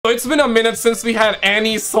it's been a minute since we had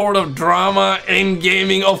any sort of drama in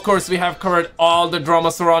gaming. Of course, we have covered all the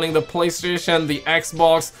drama surrounding the PlayStation, the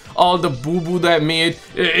Xbox, all the boo-boo that made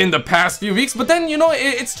in the past few weeks. But then, you know,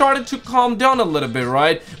 it started to calm down a little bit,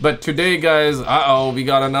 right? But today, guys, we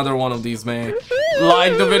got another one of these, man.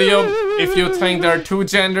 Like the video if you think there are 2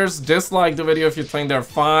 genders. Dislike the video if you think there are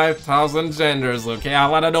 5,000 genders, okay? I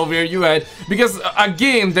wanna know where you at. Because,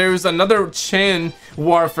 again, there's another chin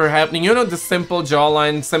warfare happening. You know, the simple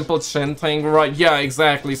jawline, simple chin thing, right? Yeah,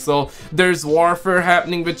 exactly. So there's warfare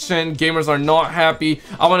happening with chin. Gamers are not happy.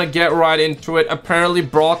 I want to get right into it. Apparently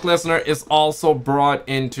Brock Lesnar is also brought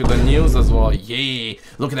into the news as well. Yay,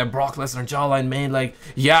 look at that Brock Lesnar jawline, man. Like,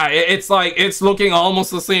 yeah, it's like, it's looking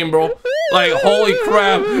almost the same, bro. Like, holy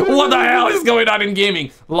crap, what the hell is going on in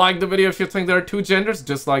gaming? Like the video if you think there are 2 genders.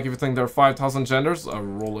 Dislike if you think there are 5,000 genders.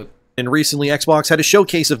 Roll it. And recently, Xbox had a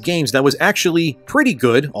showcase of games that was actually pretty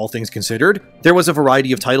good, all things considered. There was a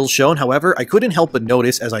variety of titles shown, however, I couldn't help but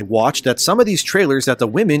notice as I watched that some of these trailers that the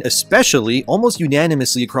women, especially, almost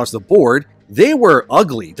unanimously across the board, they were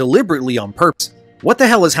ugly, deliberately on purpose. What the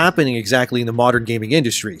hell is happening exactly in the modern gaming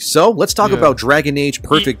industry? So, let's talk about Dragon Age,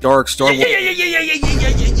 Perfect Dark, Star Wars...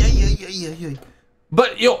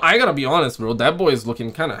 But, yo, I gotta be honest, bro, that boy is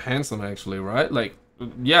looking kind of handsome, actually, right? Like,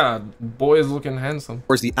 yeah, boy is looking handsome.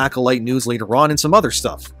 There's the Acolyte news later on and some other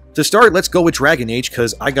stuff. To start, let's go with Dragon Age,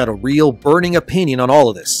 because I got a real burning opinion on all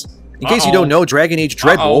of this. In case you don't know, Dragon Age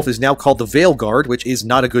Dreadwolf is now called the Veilguard, which is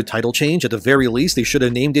not a good title change. At the very least, they should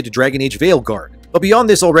have named it Dragon Age Veilguard. But beyond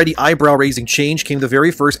this already eyebrow-raising change came the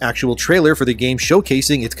very first actual trailer for the game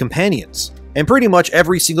showcasing its companions. And pretty much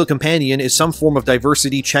every single companion is some form of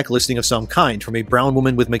diversity checklisting of some kind, from a brown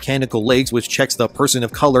woman with mechanical legs which checks the person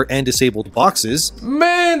of color and disabled boxes.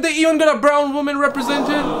 Man, they even got a brown woman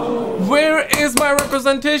represented? Where is my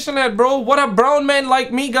representation at, bro? What a brown man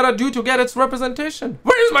like me gotta do to get its representation?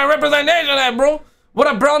 Where's my representation at, bro? What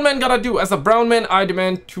a brown man gotta do? As a brown man, I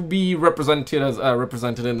demand to be represented as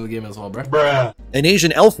represented in the game as well, bruh. An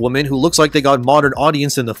Asian elf woman who looks like they got modern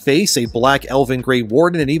audience in the face, a black elven grey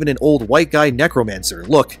warden, and even an old white guy necromancer.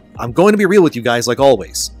 Look, I'm going to be real with you guys like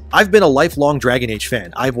always. I've been a lifelong Dragon Age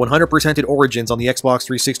fan. I've 100%ed Origins on the Xbox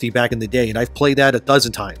 360 back in the day, and I've played that a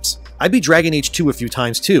dozen times. I beat Dragon Age 2 a few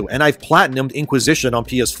times too, and I've platinumed Inquisition on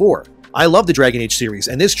PS4. I love the Dragon Age series,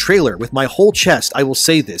 and this trailer, with my whole chest, I will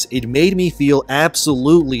say this, it made me feel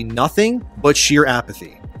absolutely nothing but sheer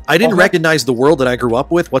apathy. I didn't recognize the world that I grew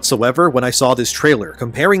up with whatsoever when I saw this trailer.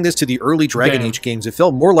 Comparing this to the early Dragon Age games, it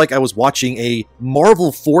felt more like I was watching a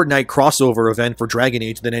Marvel Fortnite crossover event for Dragon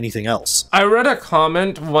Age than anything else. I read a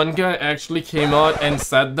comment, one guy actually came out and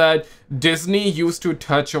said that Disney used to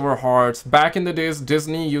touch our hearts. Back in the days,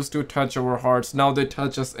 Disney used to touch our hearts. Now they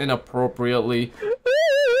touch us inappropriately.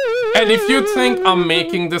 And if you think I'm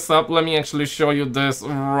making this up, let me actually show you this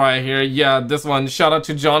right here. Yeah, this one. Shout out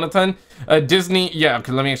to Jonathan. Disney, yeah,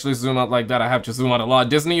 okay, let me actually zoom out like that. I have to zoom out a lot.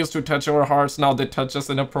 Disney used to touch our hearts. Now they touch us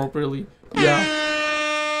inappropriately. Yeah.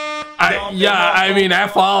 I mean,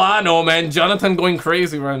 that's all I know, man. Jonathan going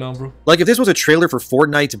crazy right now, bro. Like, if this was a trailer for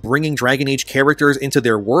Fortnite bringing Dragon Age characters into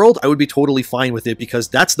their world, I would be totally fine with it because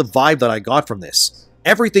that's the vibe that I got from this.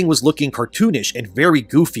 Everything was looking cartoonish and very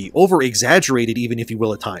goofy, over-exaggerated even, if you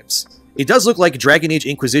will, at times. It does look like Dragon Age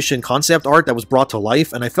Inquisition concept art that was brought to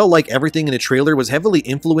life, and I felt like everything in the trailer was heavily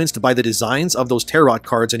influenced by the designs of those tarot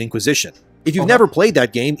cards in Inquisition. If you've never played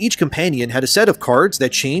that game, each companion had a set of cards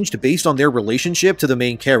that changed based on their relationship to the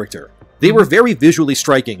main character. They were very visually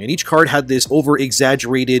striking, and each card had this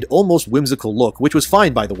over-exaggerated, almost whimsical look, which was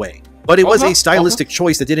fine, by the way. But it was a stylistic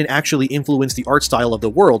choice that didn't actually influence the art style of the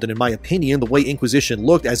world, and in my opinion, the way Inquisition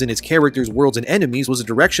looked, as in its characters, worlds, and enemies, was a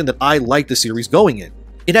direction that I liked the series going in.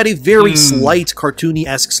 It had a very slight,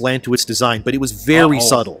 cartoony-esque slant to its design, but it was very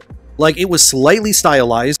subtle. Like, it was slightly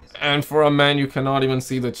stylized. And for a man, you cannot even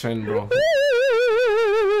see the chin, bro.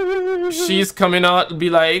 She's coming out and be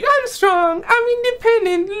like, I'm strong, I'm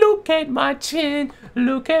independent, look at my chin,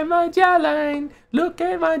 look at my jawline, look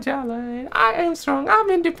at my jawline, I am strong, I'm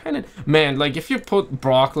independent. Man, like, if you put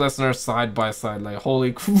Brock Lesnar side by side, like,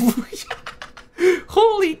 holy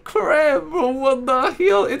holy crap, bro, what the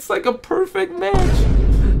hell? It's like a perfect match.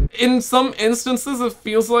 In some instances, it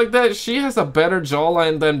feels like that. She has a better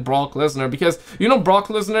jawline than Brock Lesnar because, you know, Brock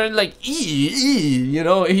Lesnar, like, you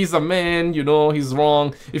know, he's a man, you know, he's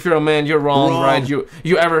wrong. If you're a man, you're wrong, right?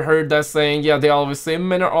 You ever heard that saying? Yeah, they always say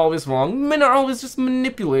men are always wrong. Men are always just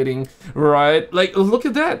manipulating, right? Like, look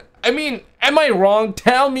at that. I mean, am I wrong?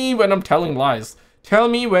 Tell me when I'm telling lies. Tell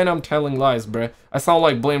me when I'm telling lies, bruh. I sound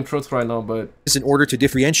like Blame Truth right now, but... in order to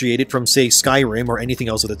differentiate it from, say, Skyrim or anything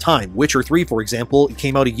else at the time. Witcher 3, for example,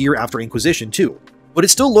 came out a year after Inquisition 2. but it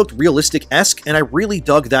still looked realistic-esque, and I really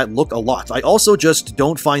dug that look a lot. I also just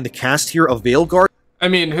don't find the cast here of Veilguard. I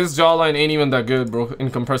mean, his jawline ain't even that good, bro, in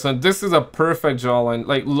comparison. This is a perfect jawline.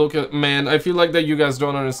 Like, look at, man, I feel like that you guys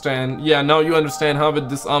don't understand. Yeah, now you understand how with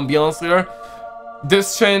this ambiance here.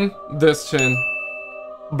 This chin,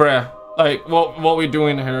 bruh. Like, what we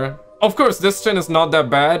doing here? Of course, this chin is not that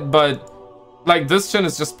bad, but, like, this chin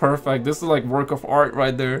is just perfect. This is, like, work of art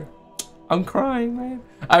right there. I'm crying, man.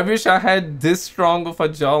 I wish I had this strong of a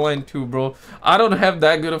jawline too, bro. I don't have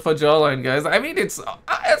that good of a jawline, guys. I mean, it's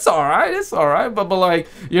alright, but like,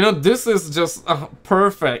 you know, this is just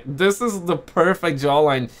perfect. This is the perfect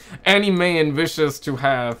jawline any man wishes to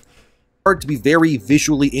have. Hard to be very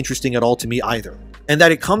visually interesting at all to me either, and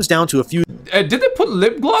that it comes down to a few did they put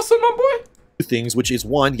lip gloss on my boy? Things, which is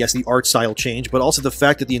one, yes, the art style change, but also the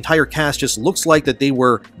fact that the entire cast just looks like that they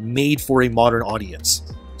were made for a modern audience.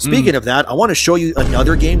 Speaking of that, I want to show you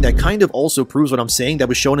another game that kind of also proves what I'm saying that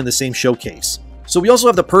was shown in the same showcase. So we also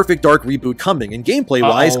have the Perfect Dark reboot coming, and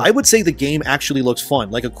gameplay-wise, I would say the game actually looks fun,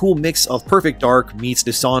 like a cool mix of Perfect Dark meets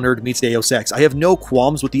Dishonored meets Deus Ex. I have no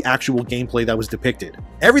qualms with the actual gameplay that was depicted.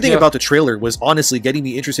 Everything about the trailer was honestly getting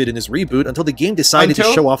me interested in this reboot until the game decided to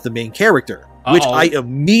show off the main character, which I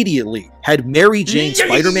immediately had Mary Jane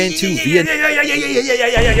Spider-Man 2 via...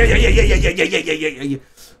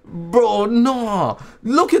 Bro, no.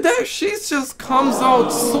 Look at that. She just comes out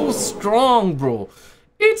so strong, bro.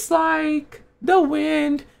 It's like the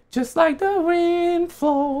wind, just like the wind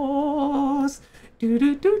flows. Do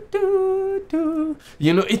do do do do.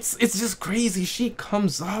 You know, it's just crazy. She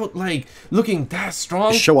comes out like looking that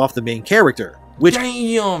strong. Show off the main character, which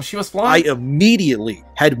damn, she was flying. I immediately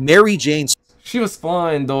had Mary Jane. She was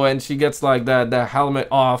flying though, and she gets like that helmet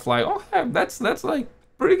off. Like, oh, that's like.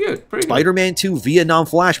 Pretty good. Spider-Man 2 Vietnam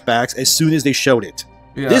flashbacks as soon as they showed it.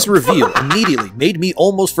 Yeah. This reveal immediately made me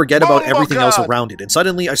almost forget about everything else around it, and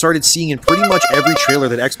suddenly I started seeing in pretty much every trailer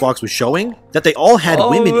that Xbox was showing that they all had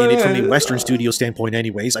women in it from a Western studio standpoint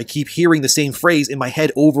anyways. I keep hearing the same phrase in my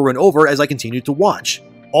head over and over as I continued to watch.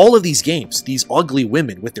 All of these games, these ugly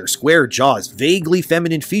women with their square jaws, vaguely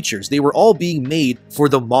feminine features, they were all being made for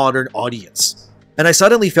the modern audience. And I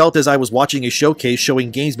suddenly felt as I was watching a showcase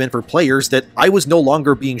showing games meant for players that I was no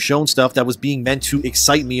longer being shown stuff that was being meant to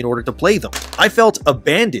excite me in order to play them. I felt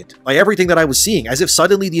abandoned by everything that I was seeing, as if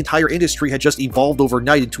suddenly the entire industry had just evolved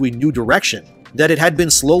overnight into a new direction. That it had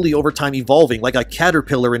been slowly over time evolving like a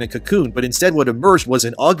caterpillar in a cocoon, but instead what emerged was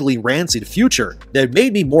an ugly, rancid future that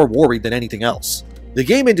made me more worried than anything else. The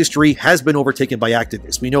game industry has been overtaken by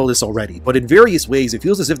activists, we know this already, but in various ways it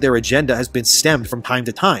feels as if their agenda has been stemmed from time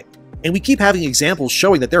to time. And we keep having examples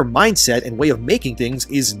showing that their mindset and way of making things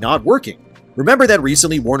is not working. Remember that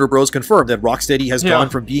recently Warner Bros. Confirmed that Rocksteady has gone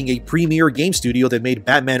from being a premier game studio that made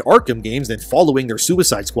Batman Arkham games then following their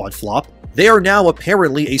Suicide Squad flop, they are now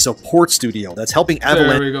apparently a support studio that's helping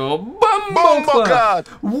Avalanche. There we go. Bumbleclap.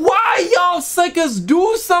 Why y'all suckers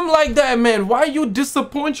do something like that, man? Why you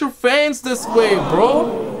disappoint your fans this way,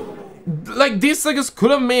 bro? Like, these suckers could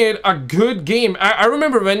have made a good game. I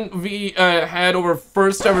remember when we had our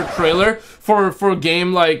first ever trailer for a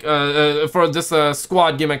game like for this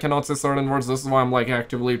squad game. I cannot say certain words. This is why I'm like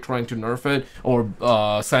actively trying to nerf it or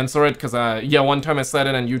censor it, because yeah, one time I said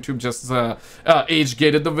it and YouTube just age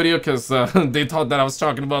gated the video because they thought that I was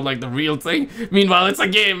talking about like the real thing. Meanwhile, it's a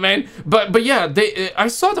game, man. But yeah, I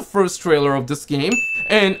saw the first trailer of this game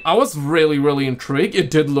and I was really intrigued. It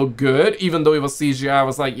did look good, even though it was CGI. I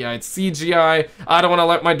was like, yeah, it's CGI. I don't want to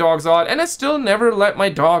let my dogs out, and I still never let my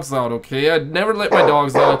dogs out. Okay, I never let my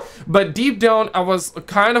dogs out. But deep down, I was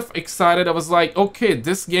kind of excited. I was like, okay,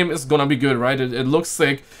 this game is gonna be good, right? It looks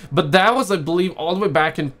sick. But that was, I believe, all the way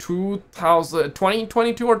back in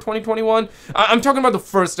 2022 or 2021. I'm talking about the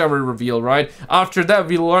first ever reveal, right? After that,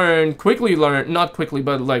 we quickly learned, not quickly,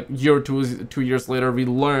 but like year or two years later, we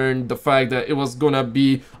learned the fact that it was gonna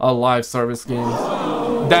be a live service game.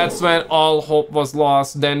 That's when all hope was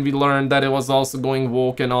lost. Then we learned that it was also going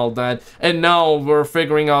woke and all that, and now we're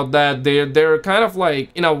figuring out that they're kind of like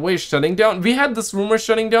in a way shutting down. We had this rumor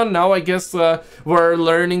shutting down. Now I guess we're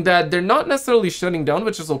learning that they're not necessarily shutting down,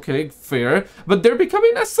 which is okay, fair, but they're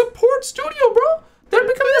becoming a support studio, bro. They're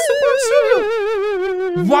becoming a support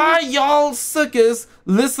studio. Why y'all suckers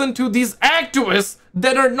listen to these activists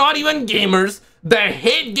that are not even gamers, that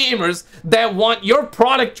hate gamers, that want your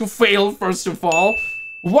product to fail, first of all?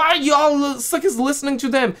 Why y'all suckers listening to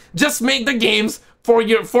them? Just make the games for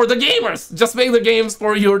the gamers. Just make the games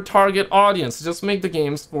for your target audience. Just make the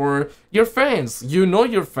games for your fans. You know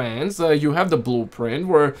your fans. You have the blueprint.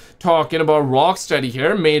 We're talking about Rocksteady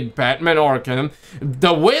here, made Batman Arkham.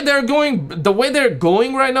 The way they're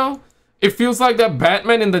going right now, It feels like that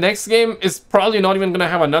Batman in the next game is probably not even gonna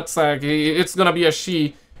have a nutsack. It's gonna be a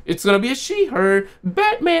she. It's gonna be a she, her.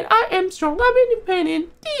 Batman, I am strong, I'm independent.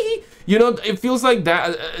 You know, it feels like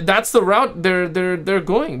that's the route they're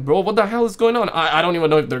going, bro. What the hell is going on? I don't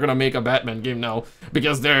even know if they're gonna make a Batman game now,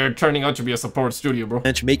 because they're turning out to be a support studio, bro.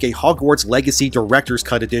 And to make a Hogwarts Legacy Director's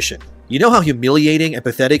Cut edition. You know how humiliating and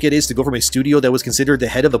pathetic it is to go from a studio that was considered the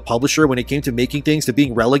head of the publisher when it came to making things to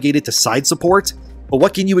being relegated to side support? But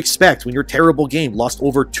what can you expect when your terrible game lost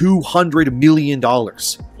over $200 million?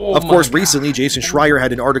 Of course, recently Jason Schreier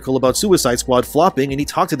had an article about Suicide Squad flopping, and he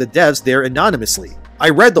talked to the devs there anonymously. I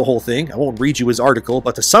read the whole thing, I won't read you his article,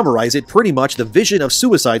 but to summarize it, pretty much the vision of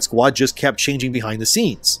Suicide Squad just kept changing behind the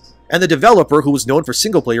scenes. And the developer, who was known for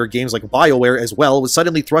single-player games like BioWare as well, was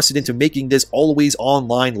suddenly thrusted into making this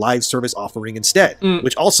always-online live service offering instead,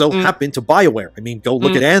 which also happened to BioWare. I mean, go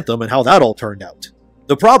look at Anthem and how that all turned out.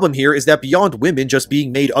 The problem here is that beyond women just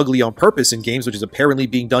being made ugly on purpose in games, which is apparently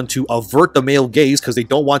being done to avert the male gaze because they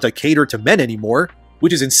don't want to cater to men anymore,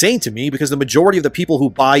 which is insane to me because the majority of the people who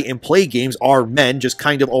buy and play games are men, just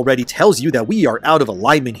kind of already tells you that we are out of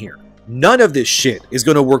alignment here. None of this shit is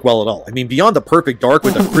going to work well at all. I mean, beyond the perfect dark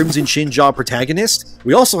with the Crimson Shinja protagonist,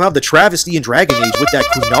 we also have the travesty in Dragon Age with that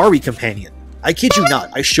Kunari companion. I kid you not,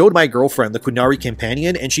 I showed my girlfriend the Kunari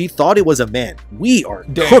companion and she thought it was a man. We are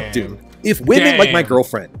cooked, dude. If women like my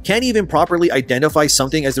girlfriend can't even properly identify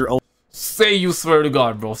something as their own— Say you swear to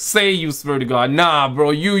God, bro. Say you swear to God. Nah,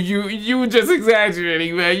 bro. You just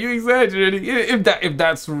exaggerating, man. You exaggerating. If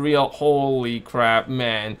that's real, holy crap,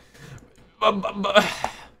 man.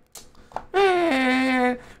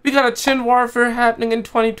 Man, we got a chin warfare happening in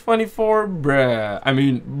 2024, bruh. I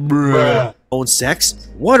mean, bruh. Own sex?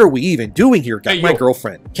 What are we even doing here, guys? My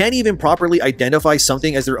girlfriend can't even properly identify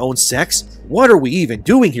something as their own sex? What are we even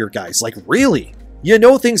doing here, guys? Like, really? You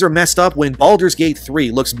know things are messed up when Baldur's Gate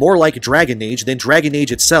 3 looks more like Dragon Age than Dragon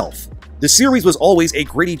Age itself. The series was always a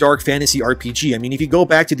gritty dark fantasy RPG. I mean, if you go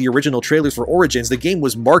back to the original trailers for Origins, the game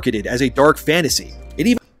was marketed as a dark fantasy. It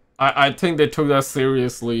even— I think they took that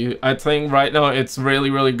seriously. I think right now it's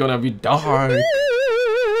really gonna be dark.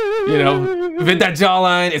 You know, with that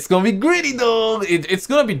jawline, it's gonna be gritty though. It's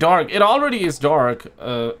gonna be dark. It already is dark.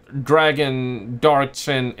 Dragon, Dark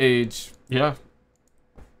Chin Age. Yeah.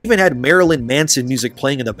 Even had Marilyn Manson music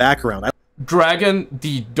playing in the background. Dragon,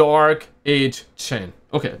 the Dark Age Chin.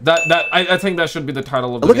 Okay, I think that should be the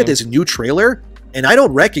title of the game. Look at this new trailer, and I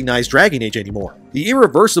don't recognize Dragon Age anymore. The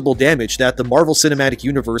irreversible damage that the Marvel Cinematic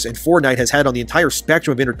Universe and Fortnite has had on the entire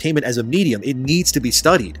spectrum of entertainment as a medium, it needs to be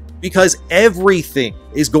studied. Because everything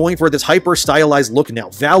is going for this hyper-stylized look now.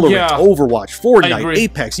 Valorant, Overwatch, Fortnite,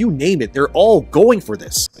 Apex, you name it. They're all going for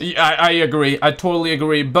this. Yeah, I agree. I totally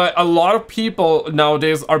agree. But a lot of people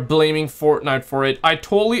nowadays are blaming Fortnite for it. I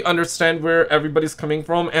totally understand where everybody's coming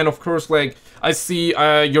from. And of course, like, I see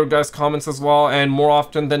your guys' comments as well. And more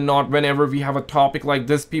often than not, whenever we have a topic like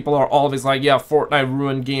this, people are always like, yeah, Fortnite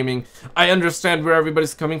ruined gaming. I understand where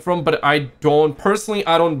everybody's coming from, but I don't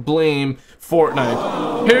blame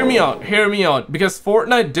Fortnite. Hear me out, because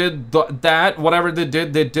Fortnite did that, whatever they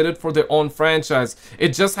did it for their own franchise. It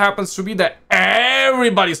just happens to be that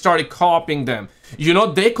everybody started copying them. You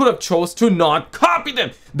know, they could have chose to not copy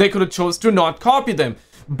them.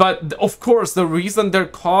 But of course, the reason they're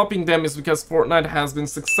copying them is because Fortnite has been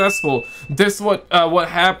successful. This is what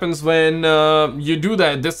happens when you do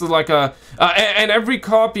that. This is like a and every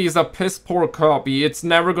copy is a piss poor copy. It's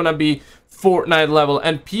never gonna be Fortnite level,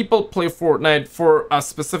 and people play Fortnite for a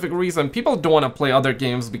specific reason. People don't want to play other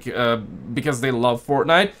games because they love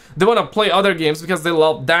Fortnite. They want to play other games because they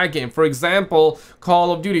love that game. For example,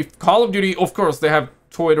 Call of Duty. Call of Duty, of course, they have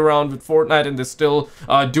toyed around with Fortnite and they still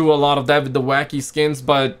do a lot of that with the wacky skins,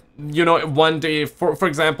 but you know, one day, for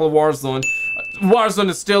example, Warzone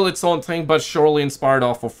is still its own thing, but surely inspired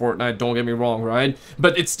off of Fortnite, don't get me wrong, right?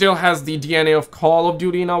 But it still has the DNA of Call of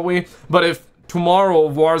Duty in a way. But if tomorrow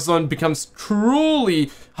Warzone becomes truly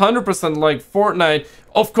 100% like Fortnite,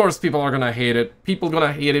 of course people are gonna hate it. People are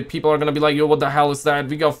gonna be like, yo, what the hell is that?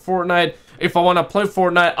 We got Fortnite. If I want to play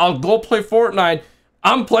Fortnite, I'll go play Fortnite.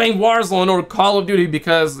 I'm playing Warzone or Call of Duty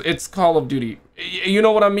because it's Call of Duty. You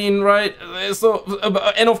know what I mean, right? So,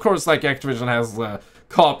 and of course, like, Activision has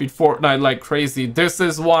copied Fortnite like crazy. This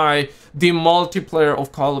is why the multiplayer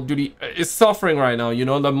of Call of Duty is suffering right now. You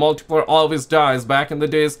know, the multiplayer always dies. Back in the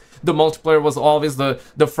days, the multiplayer was always the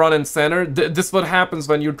front and center. This is what happens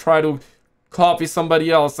when you try to copy somebody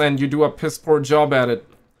else and you do a piss poor job at it.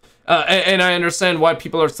 And I understand why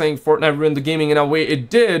people are saying Fortnite ruined the gaming. In a way, it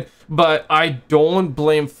did, but I don't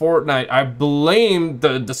blame Fortnite. I blame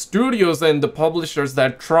the studios and the publishers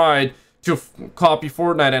that tried to copy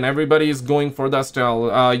Fortnite, and everybody is going for that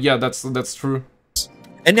style. Yeah, that's true.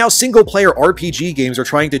 And now single-player RPG games are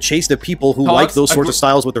trying to chase the people who like those sorts of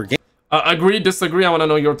styles with their games. Agree, disagree, I want to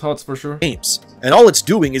know your thoughts for sure. And all it's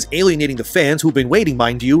doing is alienating the fans who've been waiting,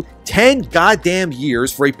 mind you, 10 goddamn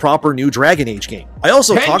years for a proper new Dragon Age game. I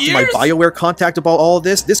also talked to my BioWare contact about all of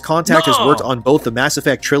this. This contact has worked on both the Mass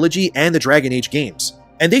Effect trilogy and the Dragon Age games.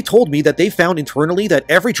 And they told me that they found internally that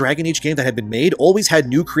every Dragon Age game that had been made always had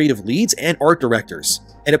new creative leads and art directors.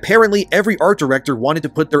 And apparently every art director wanted to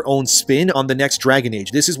put their own spin on the next Dragon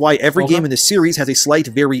Age. This is why every game in the series has a slight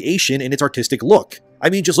variation in its artistic look.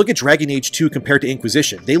 I mean, just look at Dragon Age 2 compared to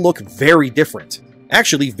Inquisition. They look very different.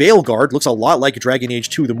 Actually, Veilguard looks a lot like Dragon Age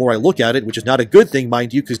 2 the more I look at it, which is not a good thing,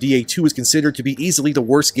 mind you, because DA2 is considered to be easily the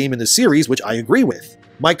worst game in the series, which I agree with.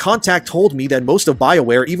 My contact told me that most of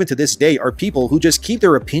BioWare, even to this day, are people who just keep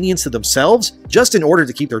their opinions to themselves just in order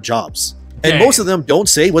to keep their jobs. And most of them don't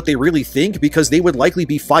say what they really think because they would likely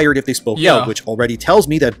be fired if they spoke out, which already tells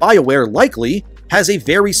me that BioWare likely has a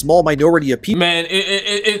very small minority of people. Man,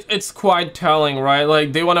 it's quite telling, right?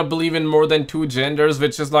 Like, they want to believe in more than 2 genders,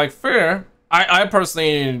 which is like fair. I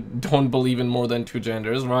personally don't believe in more than 2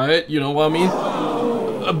 genders, right? You know what I mean?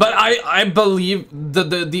 But I believe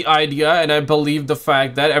the idea, and I believe the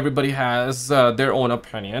fact that everybody has their own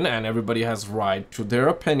opinion, and everybody has right to their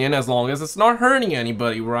opinion as long as it's not hurting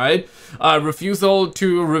anybody, right? Refusing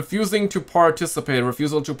to participate.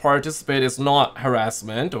 Refusal to participate is not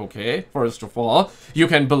harassment, okay? First of all, you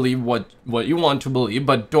can believe what you want to believe,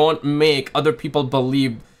 but don't make other people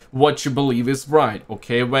believe what you believe is right,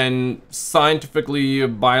 okay? When scientifically,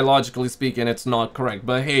 biologically speaking, it's not correct.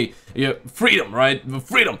 But hey, yeah, freedom, right?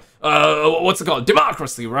 Freedom. What's it called?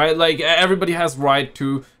 Democracy, right? Like, everybody has right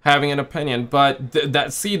to having an opinion. But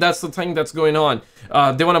that's the thing that's going on.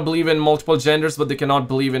 They want to believe in multiple genders, but they cannot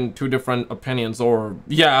believe in 2 different opinions. Or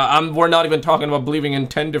yeah, we're not even talking about believing in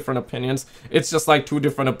 10 different opinions. It's just like 2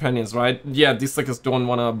 different opinions, right? Yeah, these suckers don't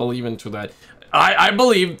want to believe into that. I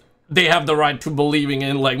believe they have the right to believing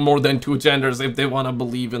in like more than 2 genders if they want to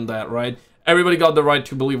believe in that, right? Everybody got the right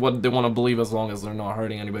to believe what they want to believe as long as they're not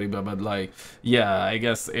hurting anybody. But like, yeah, I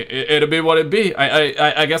guess it'll be what it be.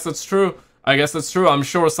 I guess it's true. I guess it's true. I'm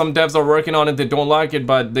sure some devs are working on it. They don't like it,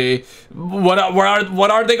 but what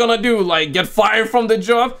are they gonna do? Like, get fired from the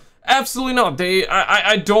job? Absolutely not.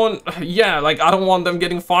 I don't. Yeah, like, I don't want them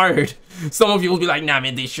getting fired. Some of you will be like, nah,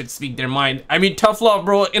 man, they should speak their mind. I mean, tough love,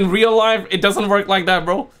 bro. In real life, it doesn't work like that,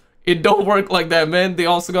 bro. It don't work like that, man. They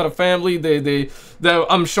also got a family.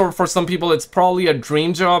 I'm sure for some people it's probably a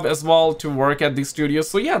dream job as well to work at these studios.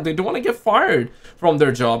 So yeah, they don't want to get fired from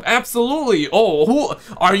their job. Absolutely. Oh, who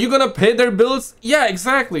are you gonna pay their bills? Yeah,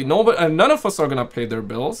 exactly. Nobody, none of us are gonna pay their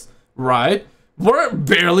bills, right? We're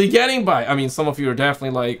barely getting by. I mean, some of you are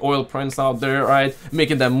definitely like oil prince out there, right?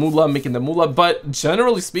 Making that moolah. But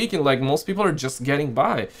generally speaking, like, most people are just getting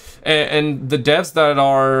by. And the devs that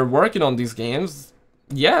are working on these games,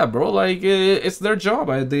 yeah, bro, like, it's their job.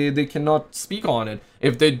 They cannot speak on it.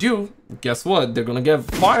 If they do, guess what? They're gonna get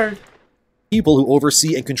fired. People who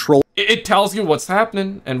oversee and control. It tells you what's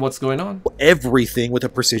happening and what's going on. Everything with a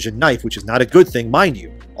precision knife, which is not a good thing, mind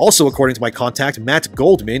you. Also, according to my contact, Matt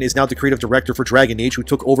Goldman is now the creative director for Dragon Age, who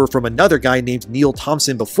took over from another guy named Neil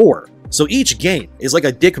Thompson before. So each game is like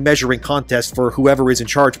a dick measuring contest for whoever is in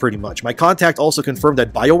charge, pretty much. My contact also confirmed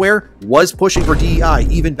that BioWare was pushing for DEI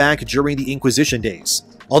even back during the Inquisition days.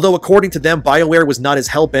 Although according to them, BioWare was not as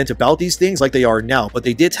hell-bent about these things like they are now, but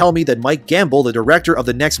they did tell me that Mike Gamble, the director of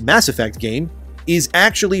the next Mass Effect game, is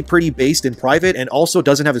actually pretty based in private and also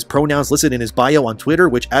doesn't have his pronouns listed in his bio on Twitter,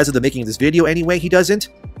 which as of the making of this video anyway, he doesn't.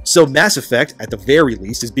 So Mass Effect, at the very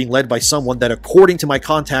least, is being led by someone that, according to my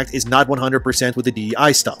contact, is not 100% with the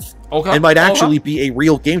DEI stuff. And might actually be a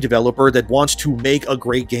real game developer that wants to make a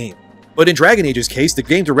great game. But in Dragon Age's case, the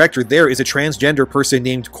game director there is a transgender person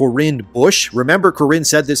named Corinne Bush. Remember, Corinne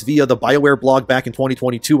said this via the BioWare blog back in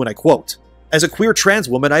 2022, and I quote, "As a queer trans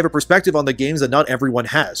woman, I have a perspective on the games that not everyone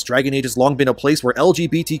has. Dragon Age has long been a place where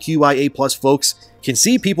LGBTQIA+ folks can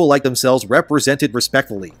see people like themselves represented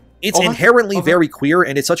respectfully. It's inherently very queer,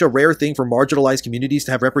 and it's such a rare thing for marginalized communities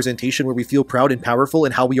to have representation where we feel proud and powerful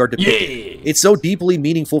in how we are depicted. It's so deeply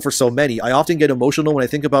meaningful for so many. I often get emotional when I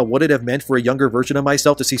think about what it have meant for a younger version of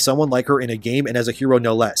myself to see someone like her in a game and as a hero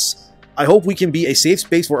no less. I hope we can be a safe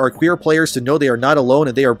space for our queer players to know they are not alone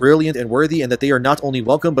and they are brilliant and worthy and that they are not only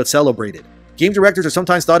welcome but celebrated. Game directors are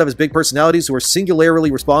sometimes thought of as big personalities who are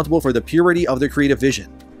singularly responsible for the purity of their creative vision.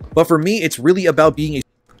 But for me, it's really about being a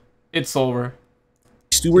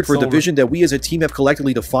steward for the vision that we as a team have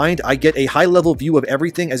collectively defined. I get a high-level view of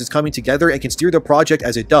everything as it's coming together and can steer the project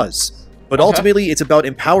as it does. But ultimately, it's about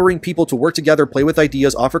empowering people to work together, play with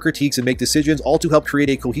ideas, offer critiques, and make decisions, all to help create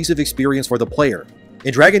a cohesive experience for the player.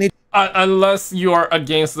 In Dragon Age... Unless you are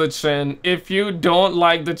against the Chin. If you don't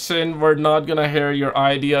like the Chin, we're not gonna hear your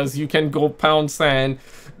ideas. You can go pound sand.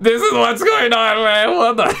 This is what's going on, man.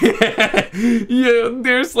 What the yeah,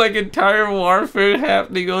 there's like entire warfare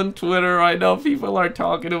happening on Twitter right now. People are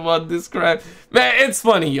talking about this crap. Man, it's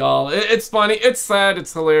funny, y'all. It's funny. It's sad.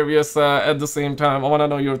 It's hilarious at the same time. I want to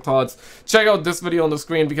know your thoughts. Check out this video on the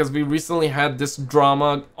screen because we recently had this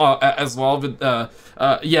drama as well with,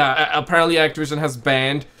 yeah, apparently Activision has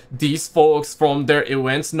banned these folks from their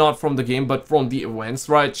events, not from the game, but from the events,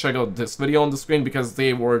 right? Check out this video on the screen because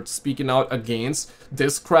they were speaking out against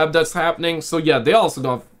this crap that's happening. So yeah, they also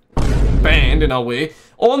got banned in a way.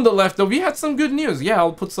 On the left though, we had some good news. Yeah,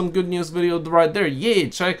 I'll put some good news video right there. Yay,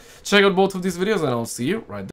 check out both of these videos and I'll see you right there.